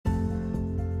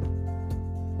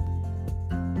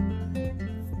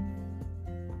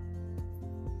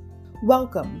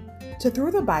Welcome to Through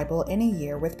the Bible in a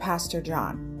Year with Pastor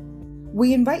John.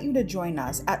 We invite you to join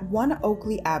us at 1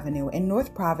 Oakley Avenue in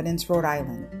North Providence, Rhode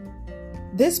Island.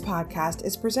 This podcast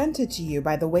is presented to you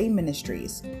by The Way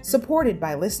Ministries, supported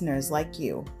by listeners like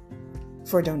you.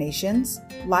 For donations,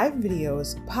 live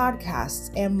videos,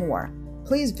 podcasts, and more,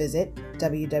 please visit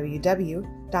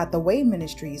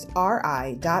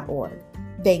www.thewayministriesri.org.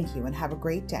 Thank you and have a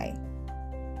great day.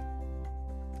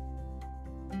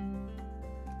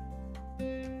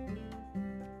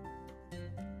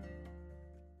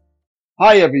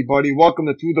 Hi everybody, welcome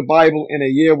to Through the Bible in a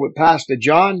Year with Pastor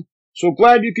John. So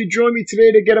glad you could join me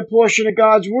today to get a portion of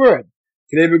God's Word.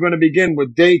 Today we're going to begin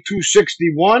with day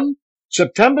 261,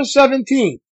 September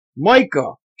 17th,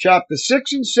 Micah chapter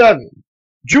 6 and 7,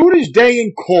 Judah's Day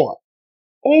in Court.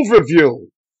 Overview.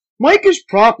 Micah's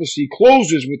prophecy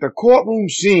closes with a courtroom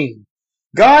scene.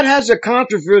 God has a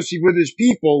controversy with his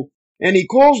people, and he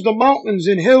calls the mountains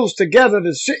and hills together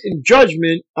to sit in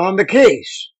judgment on the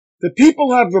case. The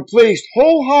people have replaced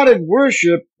wholehearted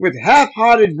worship with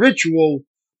half-hearted ritual.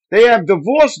 They have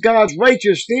divorced God's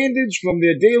righteous standards from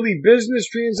their daily business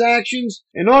transactions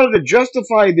in order to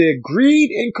justify their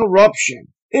greed and corruption.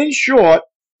 In short,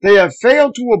 they have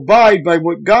failed to abide by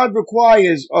what God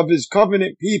requires of his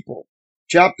covenant people.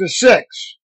 Chapter 6,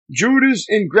 Judah's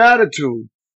ingratitude,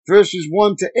 verses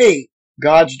 1 to 8,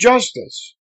 God's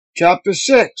justice. Chapter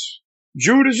 6,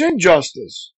 Judah's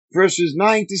injustice, verses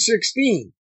 9 to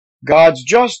 16. God's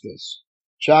justice.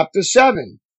 Chapter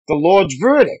 7, the Lord's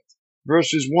verdict,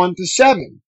 verses 1 to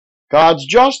 7. God's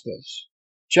justice.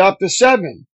 Chapter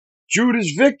 7,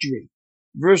 Judah's victory,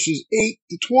 verses 8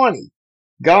 to 20.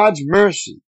 God's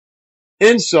mercy.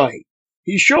 Insight.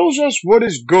 He shows us what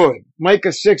is good, Micah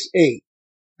 6:8.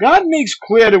 God makes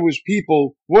clear to his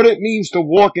people what it means to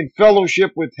walk in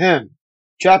fellowship with him.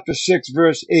 Chapter 6,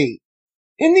 verse 8.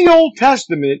 In the Old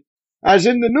Testament, as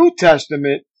in the New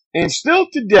Testament, and still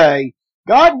today,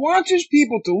 God wants his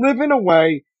people to live in a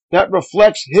way that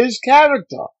reflects his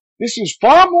character. This is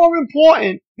far more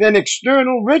important than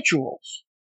external rituals.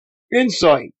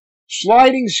 Insight.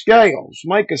 Sliding scales.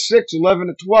 Micah 6:11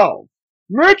 to 12.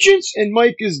 Merchants in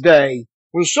Micah's day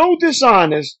were so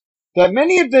dishonest that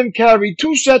many of them carried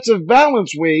two sets of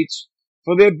balance weights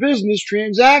for their business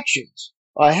transactions.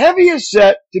 A heavier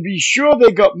set to be sure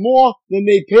they got more than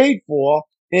they paid for,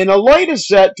 and a lighter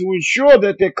set to ensure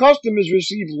that their customers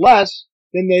received less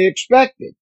than they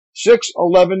expected.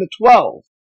 6:11 to 12.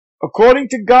 According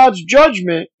to God's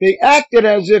judgment, they acted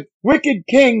as if wicked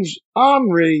kings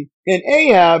Omri and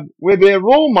Ahab were their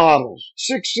role models.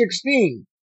 6:16.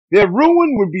 Their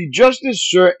ruin would be just as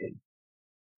certain.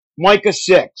 Micah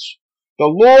 6. The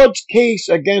Lord's case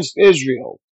against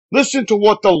Israel. Listen to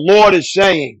what the Lord is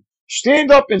saying. Stand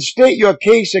up and state your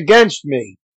case against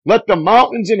me. Let the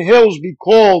mountains and hills be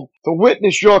called to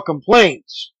witness your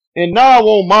complaints. And now,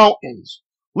 O mountains,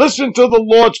 listen to the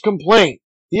Lord's complaint.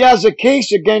 He has a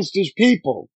case against his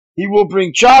people. He will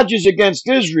bring charges against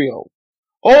Israel.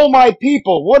 O my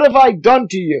people, what have I done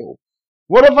to you?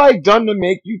 What have I done to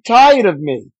make you tired of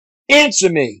me?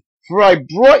 Answer me, for I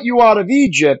brought you out of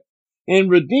Egypt and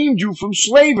redeemed you from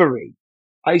slavery.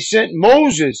 I sent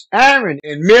Moses, Aaron,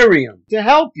 and Miriam to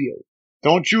help you.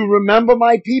 Don't you remember,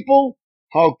 my people?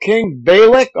 How King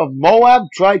Balak of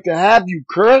Moab tried to have you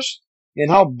cursed,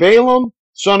 and how Balaam,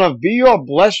 son of Beor,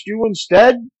 blessed you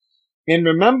instead? And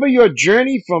remember your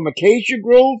journey from Acacia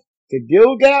Grove to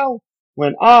Gilgal,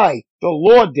 when I, the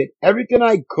Lord, did everything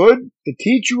I could to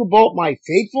teach you about my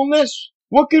faithfulness?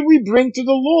 What could we bring to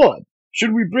the Lord?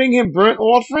 Should we bring him burnt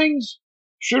offerings?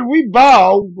 Should we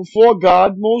bow before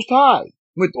God Most High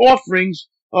with offerings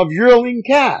of yearling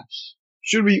calves?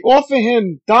 Should we offer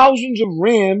him thousands of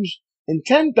rams and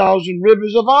 10,000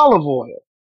 rivers of olive oil?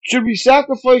 Should we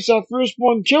sacrifice our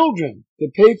firstborn children to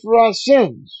pay for our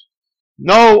sins?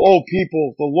 No, O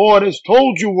people, the Lord has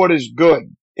told you what is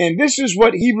good, and this is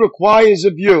what he requires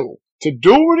of you, to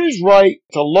do what is right,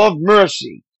 to love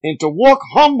mercy, and to walk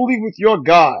humbly with your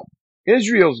God.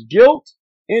 Israel's guilt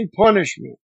and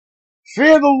punishment.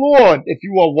 Fear the Lord if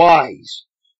you are wise.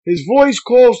 His voice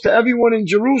calls to everyone in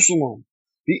Jerusalem.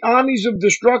 The armies of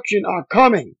destruction are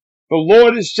coming. The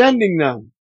Lord is sending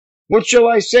them. What shall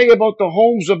I say about the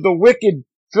homes of the wicked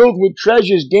filled with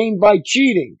treasures gained by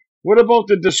cheating? What about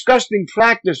the disgusting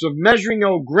practice of measuring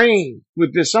out grain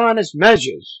with dishonest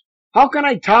measures? How can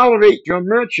I tolerate your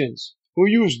merchants who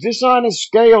use dishonest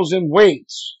scales and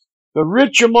weights? The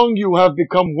rich among you have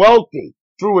become wealthy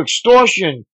through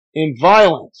extortion and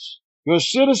violence. Your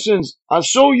citizens are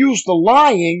so used to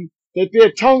lying that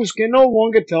their tongues can no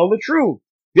longer tell the truth.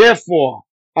 Therefore,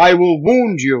 I will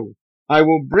wound you. I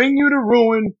will bring you to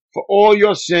ruin for all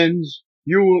your sins.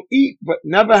 You will eat but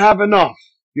never have enough.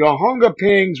 Your hunger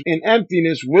pangs and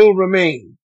emptiness will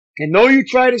remain. And though you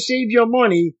try to save your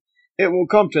money, it will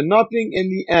come to nothing in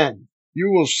the end. You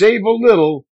will save a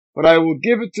little, but I will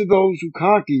give it to those who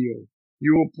conquer you.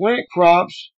 You will plant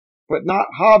crops, but not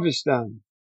harvest them.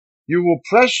 You will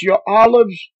press your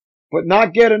olives, but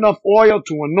not get enough oil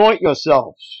to anoint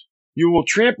yourselves. You will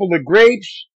trample the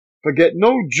grapes, but get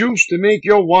no juice to make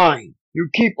your wine. You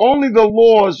keep only the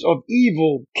laws of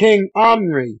evil King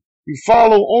Omri. You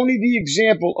follow only the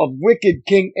example of wicked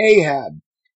King Ahab.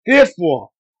 Therefore,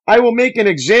 I will make an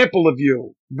example of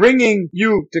you, bringing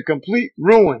you to complete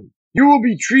ruin. You will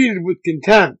be treated with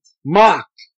contempt, mocked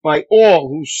by all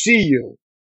who see you.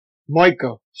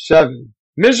 Micah 7.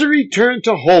 Misery turned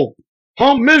to hope.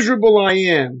 How miserable I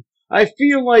am. I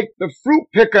feel like the fruit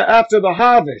picker after the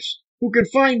harvest, who can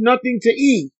find nothing to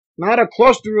eat. Not a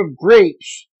cluster of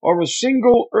grapes or a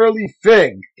single early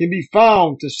fig can be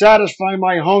found to satisfy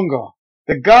my hunger.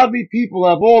 The godly people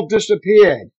have all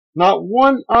disappeared. Not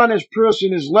one honest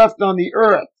person is left on the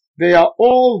earth. They are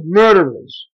all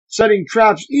murderers, setting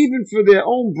traps even for their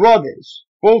own brothers.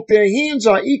 Both their hands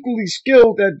are equally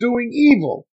skilled at doing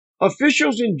evil.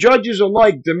 Officials and judges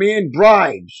alike demand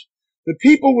bribes. The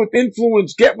people with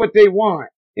influence get what they want,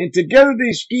 and together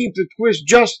they scheme to twist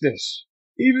justice.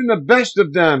 Even the best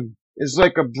of them is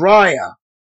like a briar.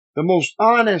 The most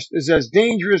honest is as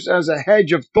dangerous as a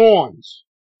hedge of thorns.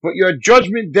 But your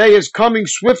judgment day is coming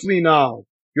swiftly now.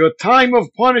 Your time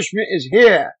of punishment is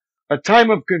here, a time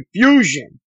of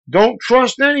confusion. Don't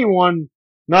trust anyone,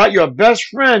 not your best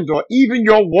friend or even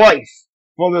your wife.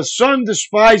 For the son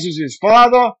despises his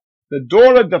father, the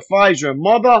daughter defies her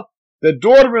mother, the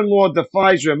daughter-in-law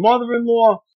defies her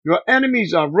mother-in-law. Your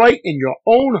enemies are right in your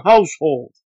own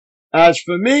household. As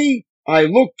for me, I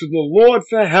look to the Lord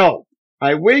for help.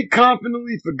 I wait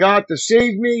confidently for God to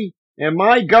save me, and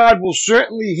my God will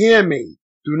certainly hear me.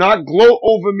 Do not gloat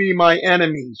over me, my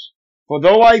enemies. For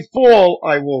though I fall,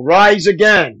 I will rise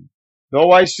again.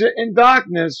 Though I sit in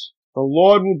darkness, the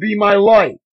Lord will be my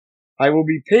light. I will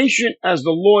be patient as the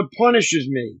Lord punishes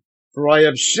me, for I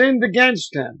have sinned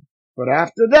against him. But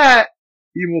after that,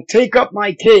 he will take up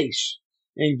my case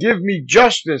and give me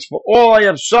justice for all I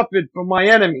have suffered from my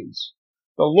enemies.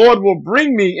 The Lord will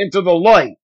bring me into the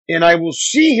light, and I will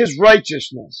see his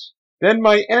righteousness. Then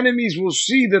my enemies will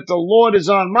see that the Lord is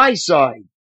on my side.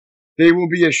 They will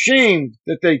be ashamed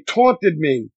that they taunted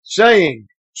me, saying,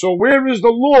 So where is the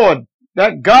Lord,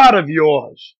 that God of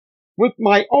yours? With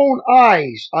my own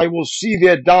eyes I will see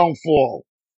their downfall.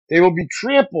 They will be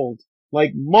trampled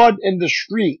like mud in the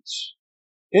streets.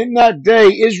 In that day,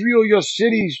 Israel, your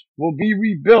cities will be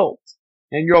rebuilt,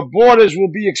 and your borders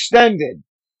will be extended.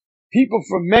 People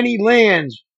from many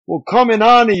lands will come and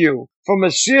honor you, from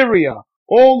Assyria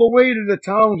all the way to the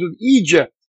towns of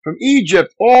Egypt, from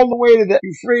Egypt all the way to the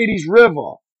Euphrates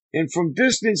River, and from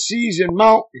distant seas and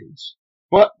mountains.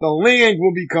 But the land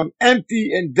will become empty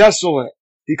and desolate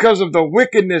because of the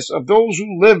wickedness of those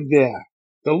who live there.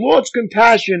 The Lord's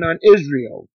compassion on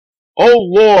Israel. O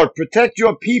Lord, protect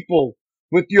your people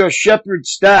with your shepherd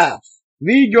staff.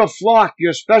 Lead your flock,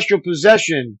 your special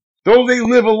possession, though they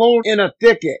live alone in a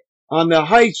thicket on the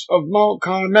heights of Mount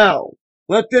Carmel.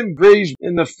 Let them graze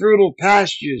in the fertile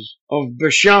pastures of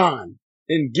Bashan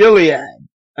and Gilead,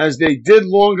 as they did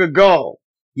long ago.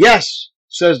 Yes,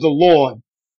 says the Lord,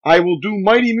 I will do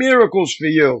mighty miracles for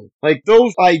you, like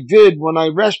those I did when I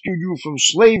rescued you from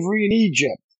slavery in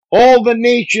Egypt. All the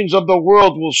nations of the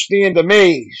world will stand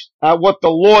amazed at what the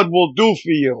Lord will do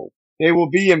for you. They will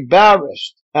be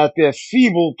embarrassed at their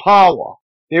feeble power.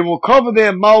 They will cover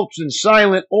their mouths in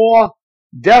silent awe,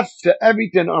 deaf to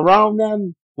everything around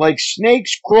them. Like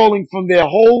snakes crawling from their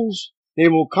holes, they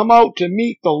will come out to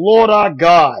meet the Lord our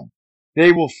God.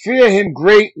 They will fear him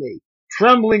greatly,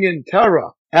 trembling in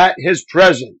terror at his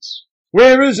presence.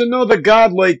 Where is another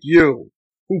God like you,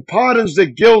 who pardons the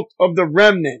guilt of the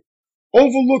remnant,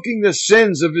 overlooking the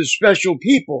sins of his special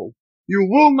people? You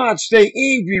will not stay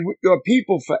angry with your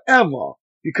people forever,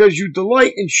 because you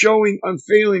delight in showing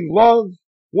unfailing love.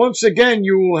 Once again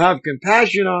you will have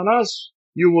compassion on us.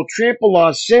 You will trample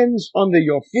our sins under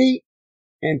your feet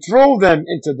and throw them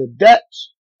into the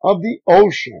depths of the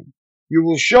ocean. You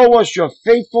will show us your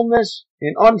faithfulness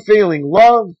and unfailing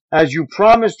love, as you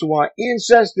promised to our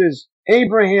ancestors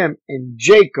Abraham and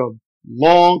Jacob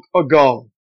long ago.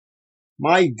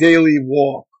 My daily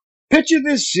walk. Picture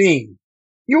this scene.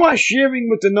 You are sharing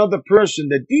with another person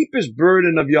the deepest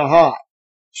burden of your heart.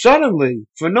 Suddenly,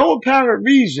 for no apparent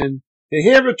reason, the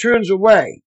hearer turns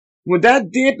away. Would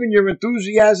that dampen your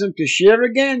enthusiasm to share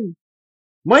again?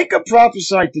 Micah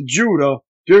prophesied to Judah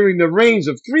during the reigns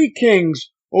of 3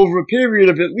 kings over a period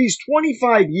of at least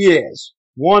 25 years.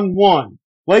 1:1.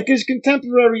 Like his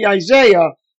contemporary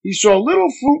Isaiah, he saw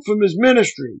little fruit from his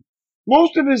ministry.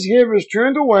 Most of his hearers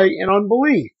turned away in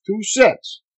unbelief,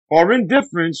 2:6, or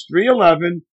indifference,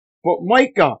 3:11, but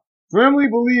Micah firmly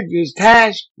believed his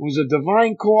task was a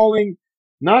divine calling,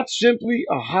 not simply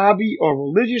a hobby or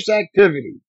religious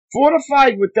activity.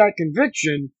 Fortified with that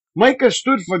conviction, Micah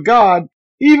stood for God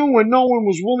even when no one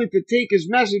was willing to take his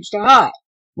message to heart.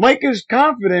 Micah's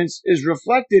confidence is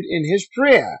reflected in his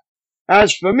prayer.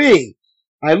 As for me,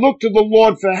 I look to the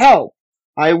Lord for help.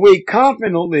 I wait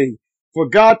confidently for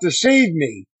God to save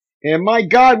me, and my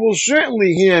God will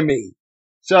certainly hear me.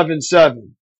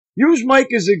 7:7. Use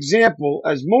Micah's example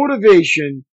as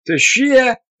motivation to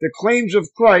share the claims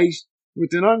of Christ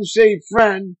with an unsaved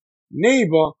friend,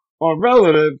 neighbor, or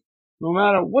relative, no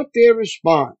matter what their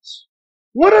response.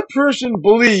 What a person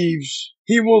believes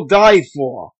he will die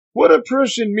for, what a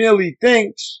person merely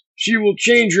thinks she will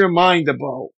change her mind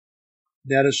about.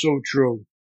 That is so true.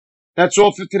 That's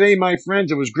all for today, my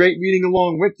friends. It was great reading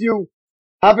along with you.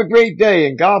 Have a great day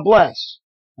and God bless.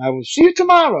 I will see you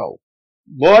tomorrow.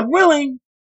 Lord willing.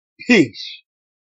 Peace.